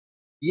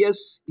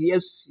Yes,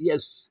 yes,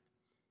 yes.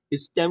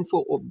 It's time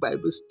for our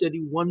Bible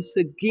study once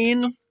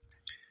again.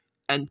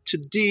 And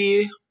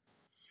today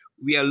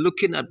we are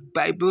looking at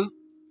Bible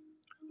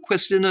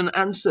question and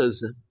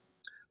answers.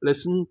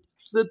 Lesson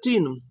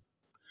 13.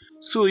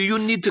 So you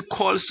need to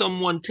call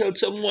someone, tell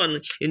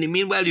someone. In the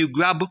meanwhile, you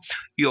grab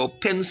your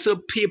pencil,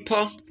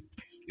 paper,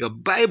 your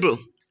Bible,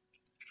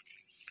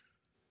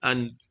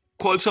 and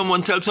call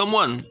someone, tell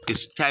someone.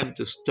 It's time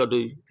to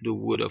study the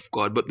Word of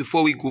God. But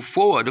before we go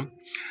forward,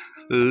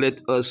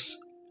 let us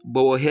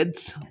bow our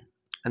heads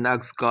and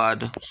ask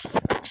God's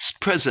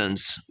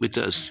presence with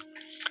us.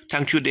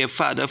 Thank you, dear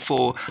Father,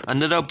 for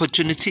another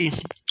opportunity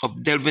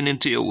of delving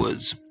into your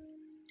words.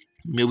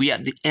 May we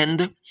at the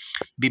end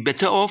be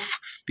better off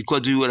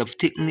because we would have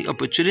taken the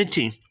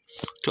opportunity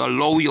to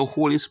allow your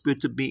Holy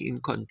Spirit to be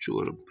in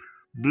control.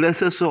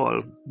 Bless us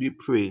all, we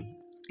pray.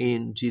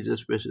 In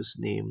Jesus' precious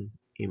name,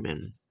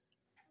 amen.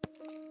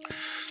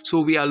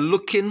 So we are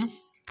looking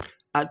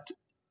at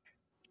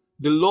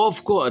the law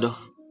of God,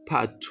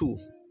 part 2.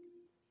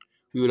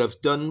 We would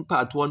have done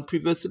part 1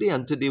 previously,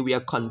 and today we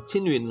are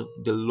continuing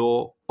the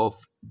law of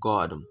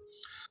God.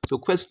 So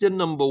question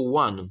number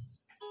 1.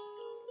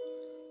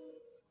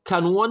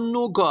 Can one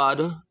know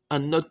God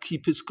and not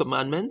keep his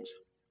commandments?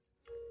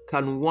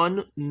 Can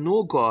one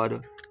know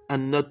God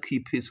and not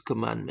keep his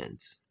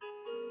commandments?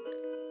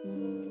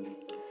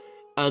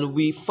 And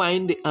we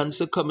find the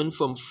answer coming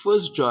from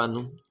 1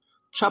 John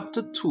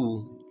chapter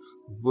 2,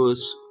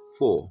 verse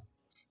 4.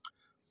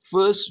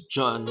 1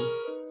 John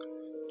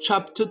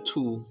chapter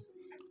 2,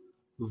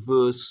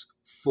 verse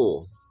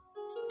 4.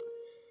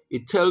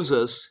 It tells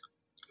us,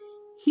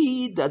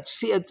 "He that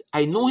saith,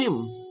 I know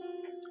him,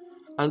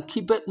 and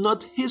keepeth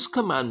not his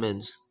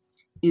commandments,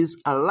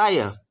 is a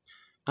liar,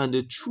 and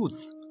the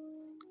truth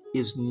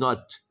is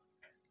not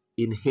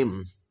in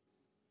him."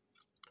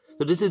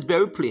 So this is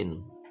very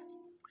plain.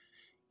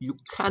 You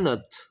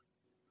cannot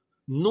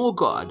know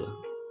God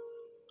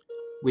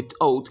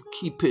without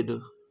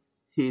keeping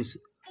his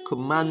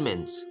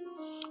commandments.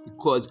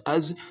 Because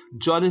as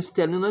John is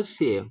telling us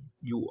here,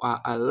 you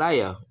are a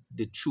liar.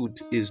 The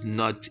truth is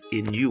not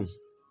in you.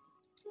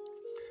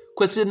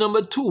 Question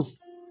number 2.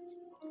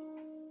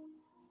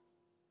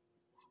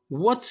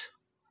 What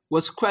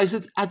was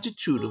Christ's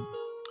attitude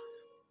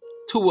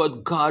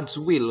toward God's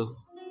will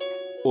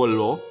or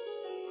law?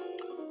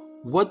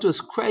 What was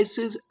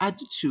Christ's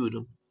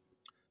attitude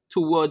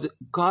toward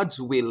God's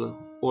will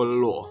or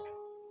law?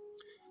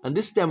 And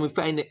this time we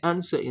find the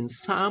answer in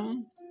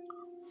Psalm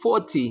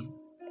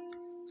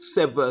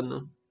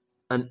 47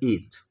 and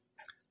 8.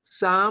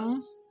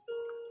 Psalm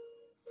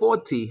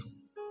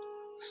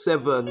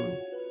 47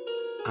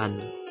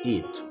 and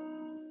 8.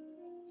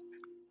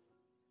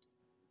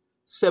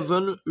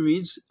 7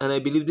 reads, and I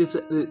believe this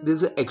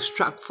is an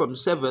extract from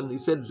 7. It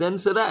said, "Then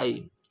said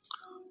I,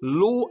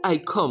 Lo, I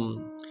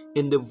come,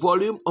 in the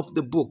volume of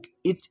the book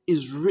it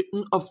is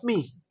written of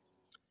me.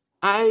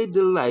 I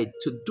delight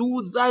to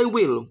do thy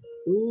will,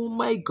 O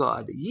my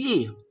God.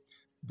 Yea,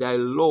 thy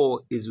law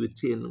is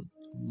within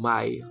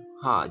my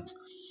heart."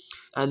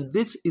 And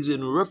this is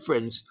in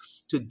reference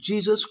to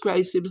Jesus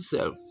Christ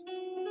himself,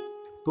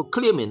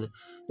 proclaiming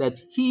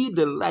that he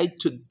delights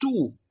to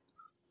do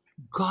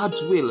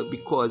God's will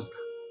because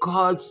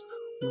God's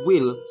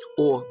will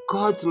or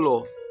God's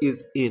law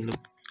is in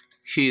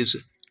his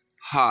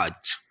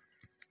heart.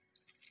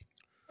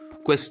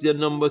 Question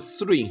number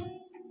 3.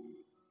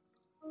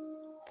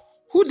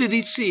 Who did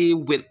he say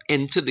will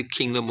enter the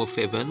kingdom of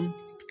heaven?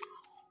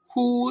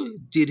 Who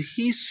did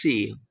he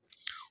say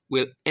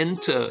will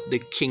enter the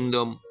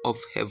kingdom of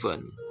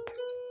heaven?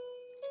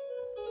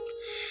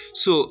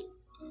 So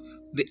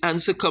the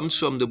answer comes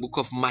from the book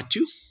of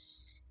Matthew.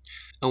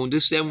 And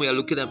this time we are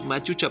looking at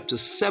Matthew chapter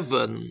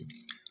 7,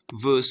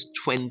 verse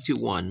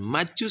 21.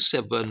 Matthew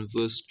 7,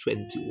 verse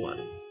 21.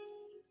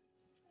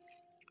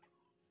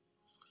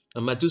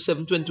 And Matthew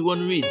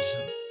 7:21 reads,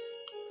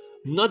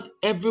 "Not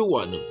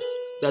everyone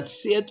that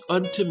saith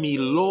unto me,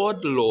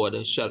 Lord, Lord,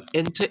 shall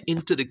enter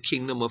into the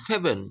kingdom of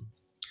heaven,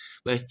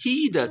 but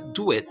he that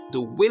doeth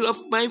the will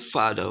of my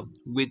Father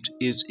which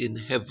is in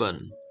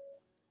heaven."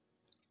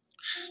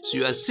 So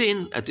you are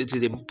saying that it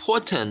is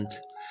important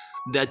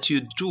that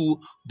you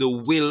do the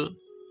will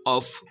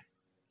of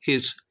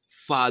his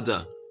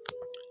Father.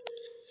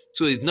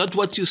 So it's not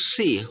what you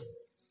say,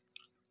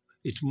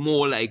 it's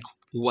more like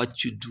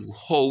what you do,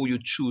 how you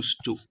choose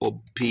to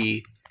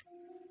obey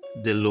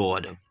the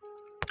Lord.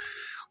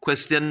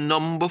 Question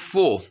number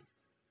 4.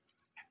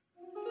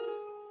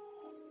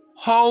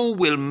 How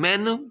will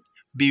men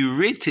be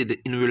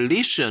rated in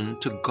relation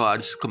to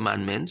God's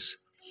commandments?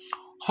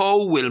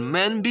 How will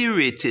men be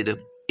rated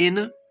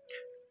in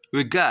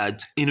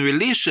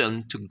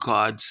relation to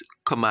God's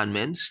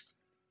commandments?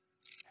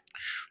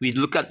 We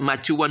look at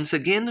Matthew once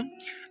again,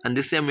 and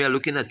this time we are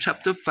looking at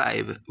chapter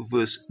 5,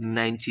 verse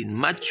 19.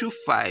 Matthew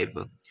 5,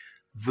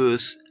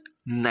 verse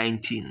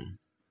 19.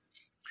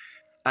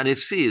 And it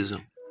says,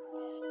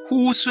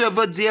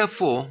 "Whosoever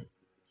therefore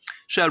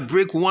shall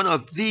break one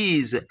of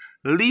these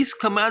least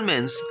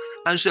commandments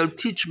and shall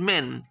teach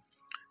men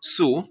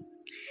so,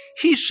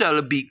 he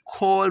shall be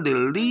called the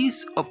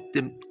least of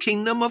the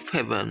kingdom of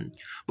heaven.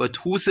 But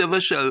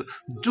whosoever shall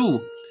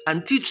do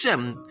and teach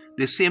them,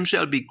 the same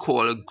shall be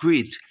called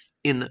great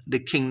in the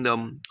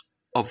kingdom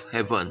of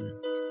heaven.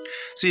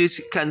 So you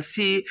can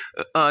see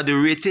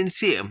the ratings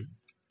here.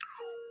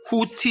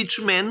 Who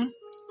teach men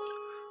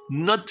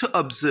not to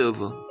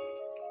observe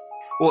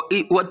or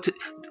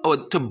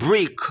to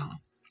break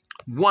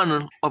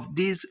one of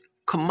these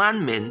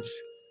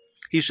commandments,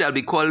 he shall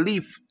be called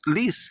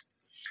least.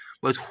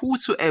 But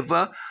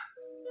whosoever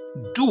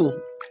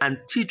do and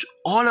teach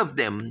all of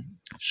them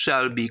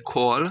shall be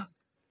called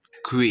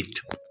great.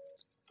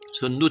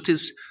 So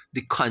notice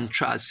the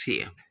contrast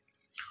here.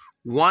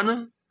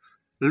 One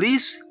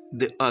least,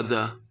 the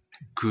other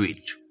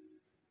great.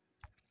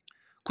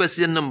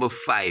 Question number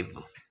 5.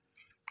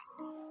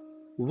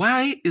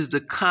 Why is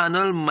the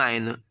carnal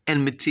mind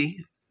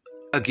enmity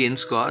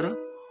against God?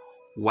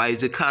 Why is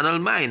the carnal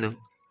mind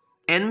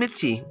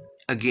enmity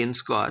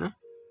against God?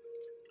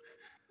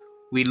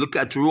 We look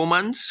at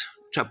Romans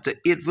chapter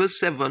 8 verse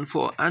 7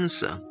 for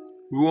answer.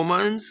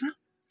 Romans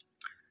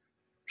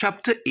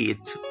chapter 8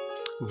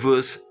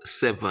 verse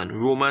 7.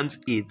 Romans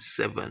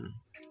 8:7.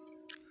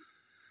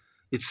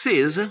 It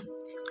says,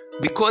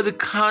 because the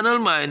carnal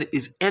mind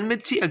is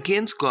enmity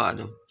against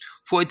God,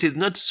 for it is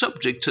not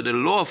subject to the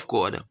law of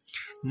God,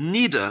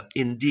 neither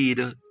indeed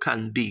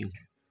can be.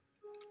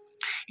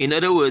 In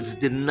other words,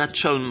 the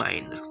natural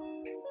mind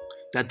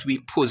that we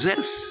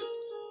possess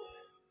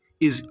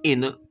is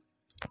in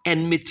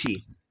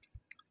enmity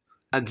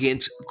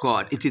against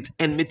God. It is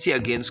enmity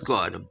against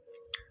God.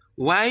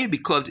 Why?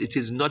 Because it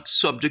is not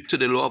subject to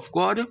the law of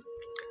God,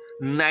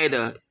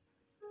 neither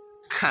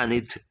can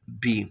it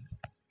be.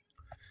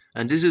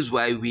 And this is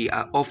why we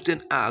are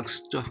often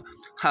asked to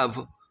have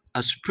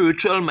a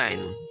spiritual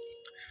mind,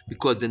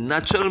 because the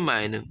natural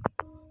mind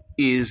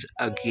is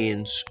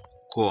against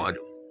God.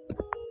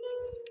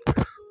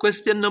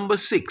 Question number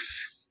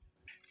 6.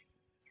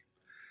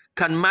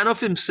 Can man of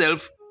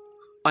himself,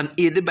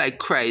 unaided by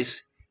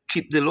Christ,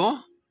 keep the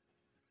law?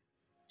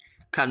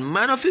 Can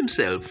man of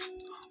himself,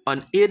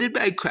 unaided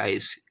by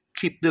Christ,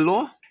 keep the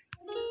law?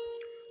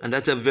 And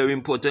that's a very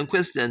important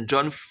question.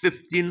 John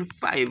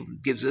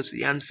 15:5 gives us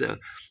the answer.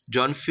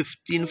 John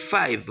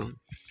 15:5.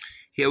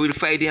 Here we'll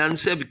find the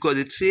answer, because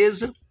it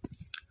says,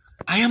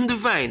 I am the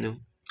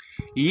vine,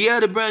 ye are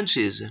the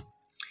branches.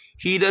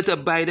 He that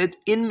abideth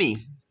in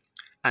me,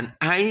 and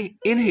I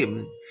in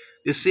him,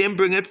 the same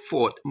bringeth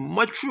forth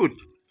much fruit.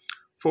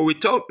 For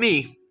without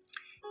me,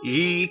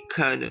 ye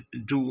can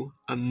do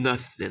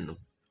nothing.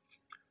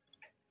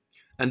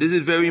 And this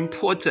is very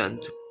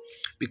important,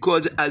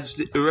 because as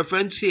the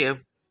reference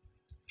here,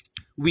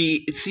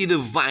 we see the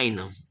vine.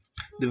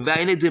 The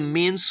vine is the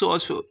main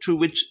source through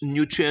which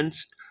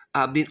nutrients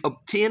are being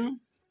obtained,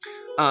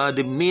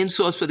 the main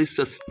source for the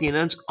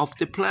sustenance of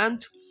the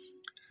plant.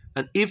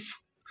 And if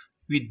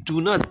we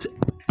do not,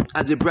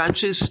 as the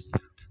branches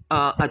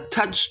are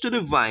attached to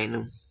the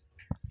vine,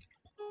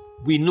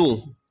 we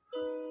know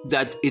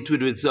that it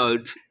would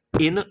result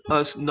in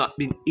us not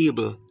being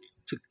able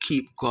to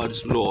keep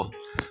God's law,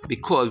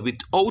 because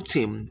without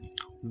him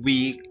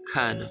we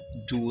can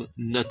do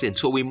nothing.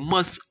 So we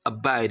must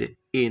abide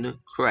in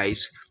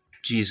Christ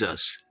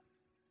Jesus.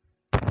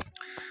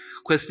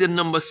 Question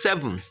number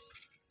 7.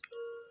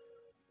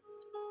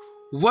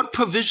 What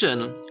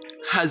provision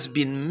has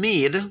been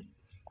made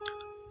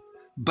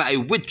by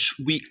which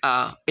we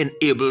are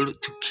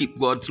enabled to keep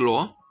God's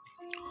law?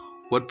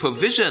 What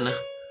provision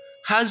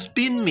has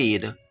been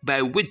made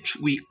by which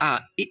we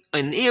are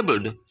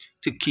enabled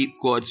to keep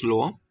God's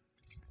law?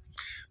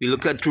 We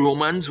look at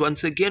Romans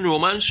once again,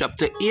 Romans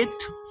chapter 8,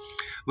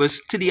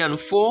 verse 3 and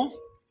 4.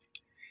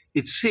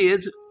 It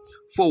says,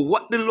 for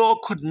what the law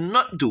could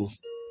not do,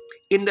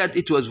 in that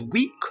it was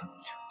weak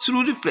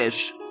through the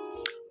flesh,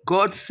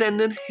 God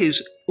sending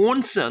his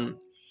own Son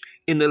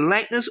in the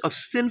likeness of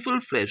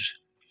sinful flesh,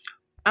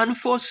 and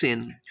for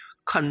sin,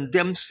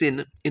 condemned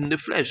sin in the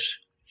flesh,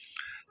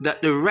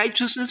 that the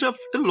righteousness of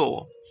the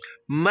law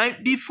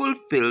might be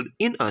fulfilled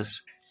in us,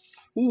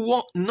 who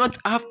walk not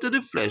after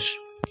the flesh,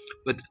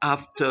 but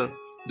after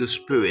the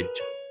Spirit.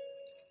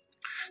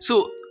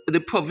 So the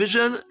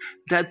provision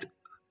that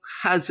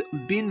has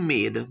been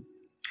made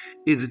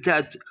is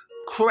that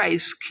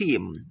Christ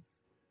came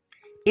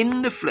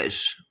in the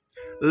flesh,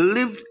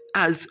 lived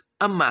as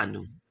a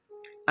man,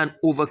 and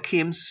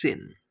overcame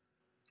sin,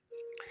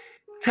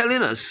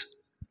 telling us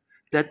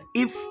that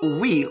if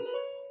we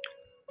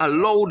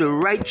allow the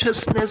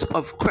righteousness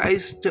of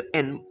Christ to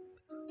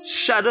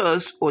shadow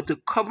us or to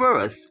cover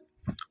us,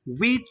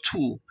 we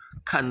too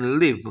can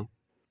live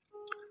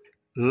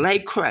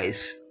like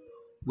Christ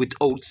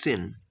without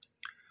sin.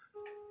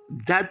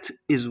 That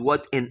is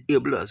what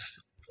enables us.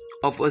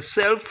 Of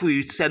ourselves,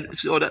 we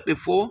saw that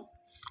before,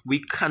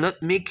 we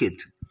cannot make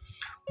it.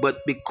 But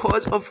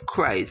because of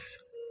Christ,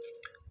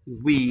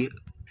 we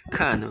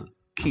can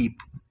keep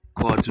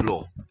God's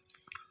law.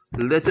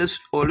 Let us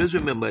always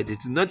remember it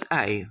is not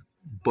I,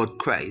 but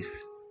Christ.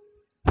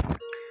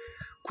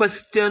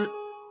 Question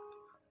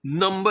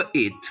number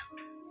 8.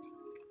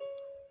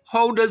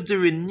 How does the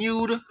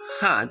renewed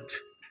heart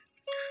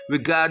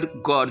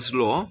regard God's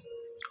law?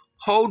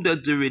 How does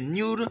the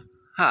renewed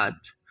heart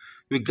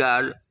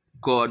regard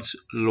God's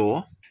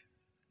law?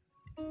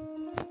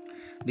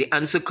 The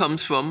answer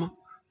comes from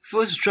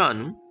 1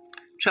 John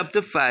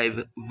chapter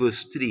 5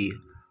 verse 3.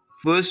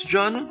 1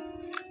 John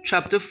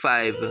chapter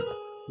 5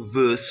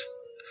 verse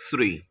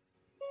 3.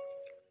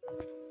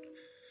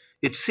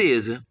 It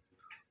says,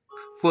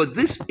 "For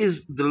this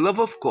is the love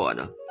of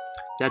God,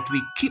 that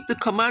we keep the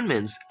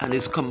commandments, and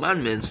his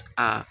commandments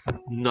are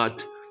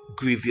not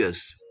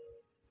grievous."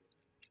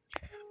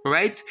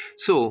 Right?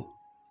 So,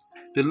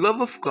 the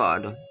love of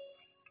God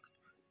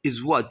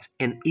is what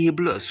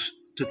enables us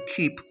to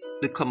keep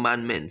the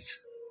commandments.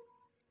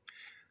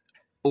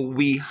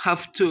 We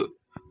have to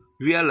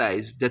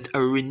realize that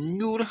a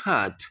renewed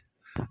heart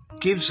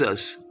gives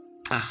us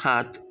a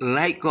heart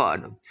like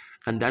God,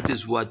 and that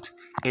is what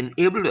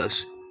enables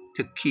us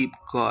to keep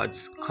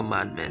God's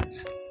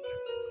commandments.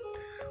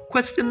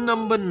 Question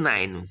number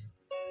 9.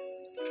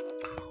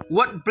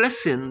 What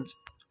blessing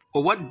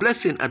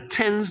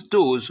attends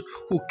those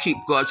who keep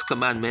God's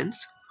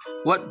commandments?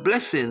 What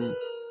blessing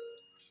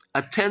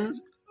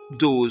attends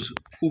those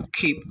who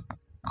keep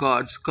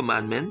God's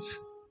commandments?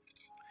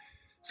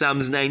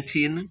 Psalms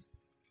 19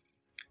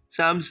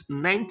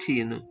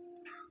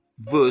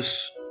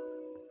 verse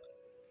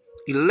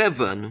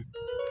 11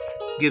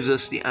 gives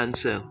us the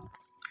answer.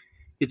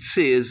 It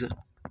says,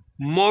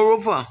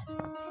 "Moreover,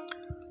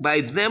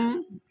 by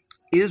them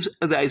is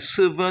thy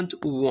servant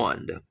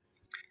warned,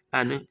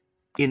 and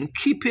in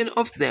keeping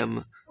of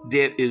them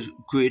there is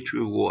great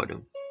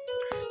reward."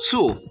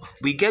 So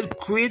we get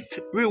great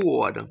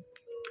reward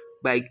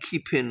by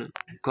keeping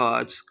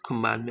God's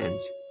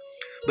commandments.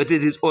 But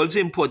it is also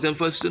important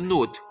for us to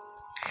note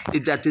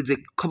is that it's a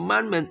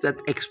commandment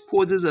that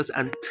exposes us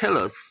and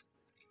tells us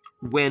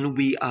when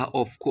we are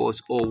off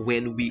course or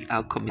when we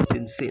are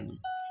committing sin.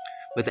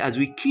 But as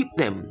we keep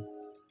them,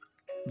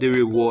 the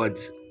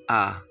rewards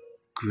are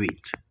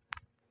great.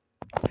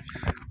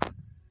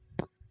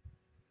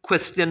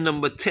 Question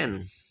number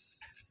 10.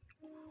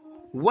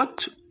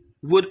 What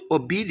would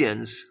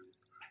obedience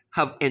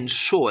have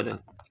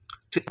ensured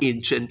to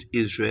ancient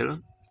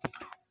Israel?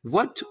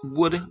 What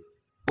would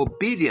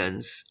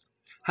obedience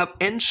have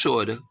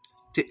ensured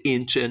to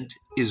ancient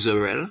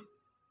Israel?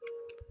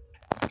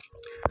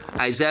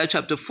 Isaiah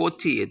chapter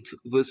 48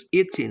 verse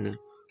 18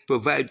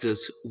 provides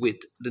us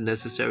with the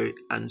necessary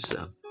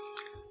answer.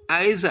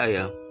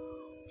 Isaiah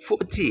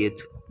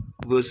 48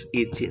 verse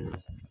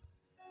 18.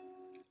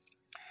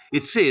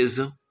 It says,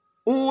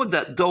 "Oh,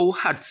 that thou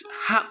hadst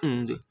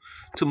hearkened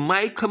to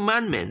my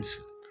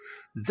commandments,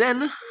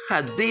 then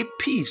had they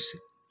peace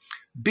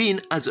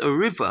been as a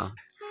river,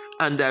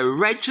 and thy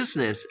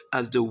righteousness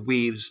as the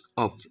waves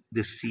of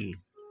the sea."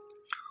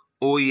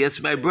 Oh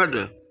yes, my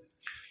brother,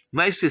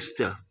 my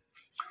sister,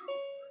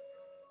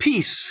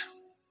 peace,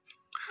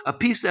 a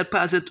peace that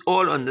passeth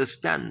all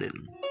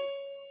understanding,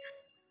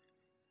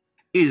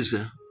 is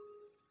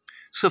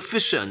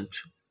sufficient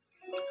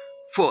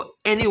for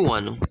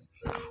anyone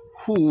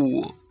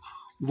who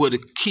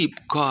would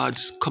keep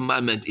God's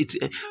commandment.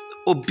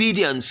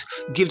 Obedience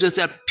gives us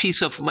that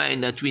peace of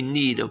mind that we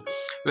need,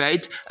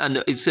 right? And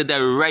it said that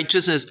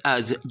righteousness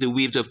as the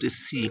waves of the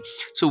sea.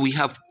 So we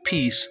have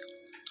peace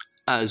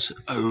as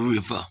a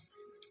river.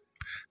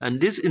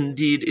 And this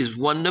indeed is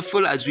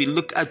wonderful as we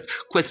look at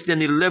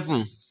question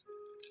 11.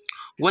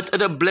 What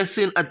other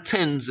blessing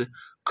attends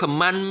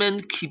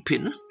commandment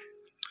keeping?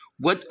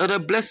 What other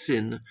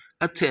blessing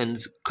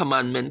attends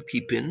commandment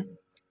keeping?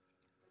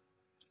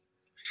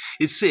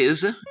 It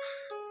says,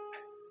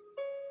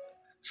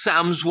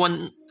 Psalms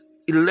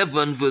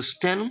 111 verse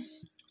 10.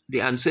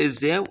 The answer is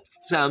there.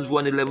 Psalms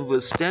 111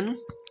 verse 10.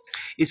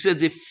 It says,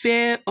 "The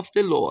fear of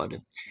the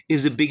Lord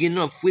is the beginning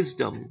of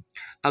wisdom.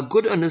 A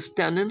good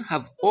understanding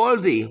have all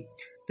they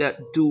that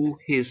do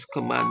his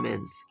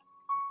commandments."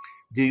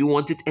 Do you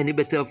want it any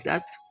better of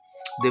that?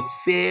 The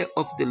fear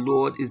of the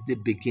Lord is the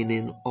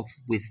beginning of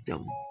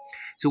wisdom.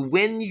 So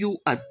when you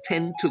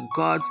attend to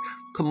God's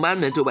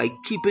commandment, or by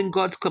keeping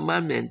God's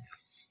commandment,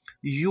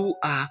 you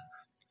are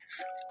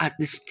at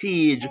the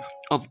stage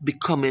of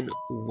becoming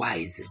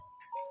wise,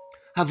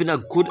 having a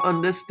good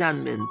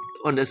understanding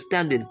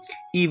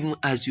even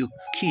as you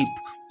keep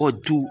or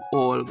do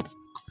all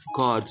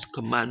God's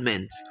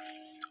commandments.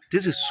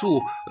 This is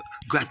so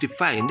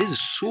gratifying. This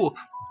is so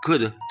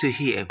good to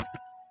hear.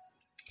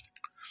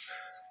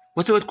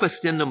 What about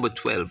question number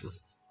 12?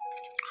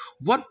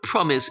 What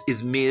promise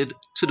is made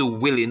to the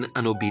willing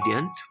and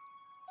obedient?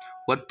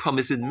 What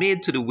promise is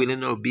made to the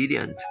willing and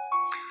obedient?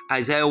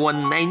 Isaiah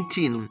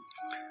 1:19,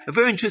 a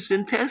very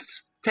interesting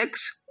text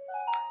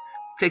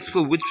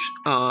for which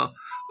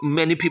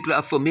many people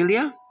are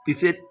familiar. It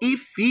said,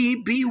 "If ye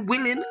be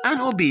willing and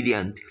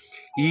obedient,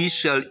 ye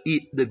shall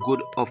eat the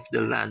good of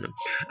the land."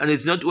 And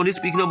it's not only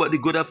speaking about the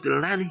good of the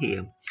land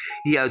here.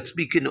 He is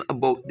speaking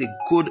about the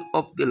good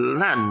of the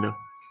land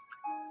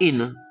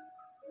in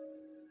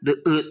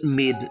the earth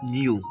made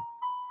new.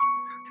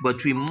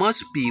 But we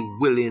must be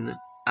willing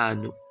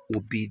and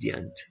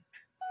obedient.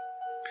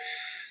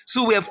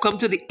 So we have come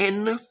to the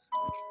end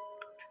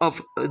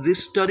of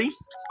this study,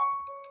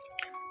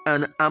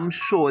 and I'm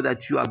sure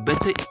that you are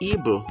better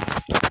able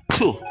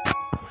to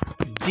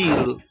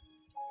deal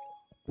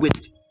with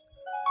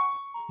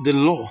the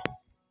law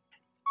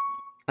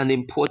and the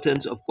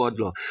importance of God's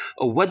law.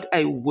 What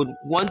I would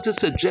want to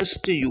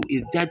suggest to you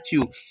is that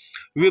you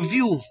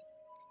review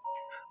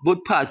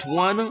both part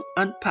 1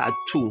 and part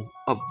 2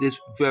 of this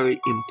very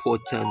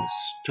important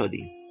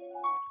study.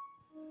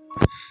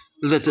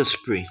 Let us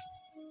pray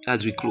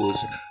as we close.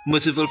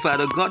 Merciful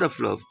Father, God of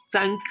love,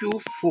 thank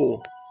you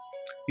for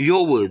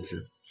your words.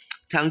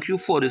 Thank you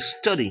for the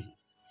study.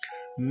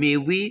 May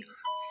we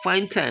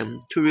find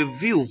time to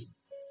review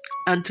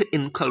and to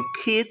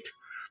inculcate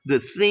the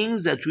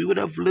things that we would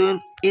have learned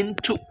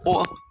into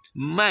our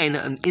mind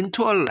and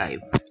into our life.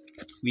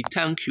 We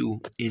thank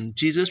you in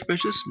Jesus'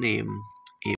 precious name.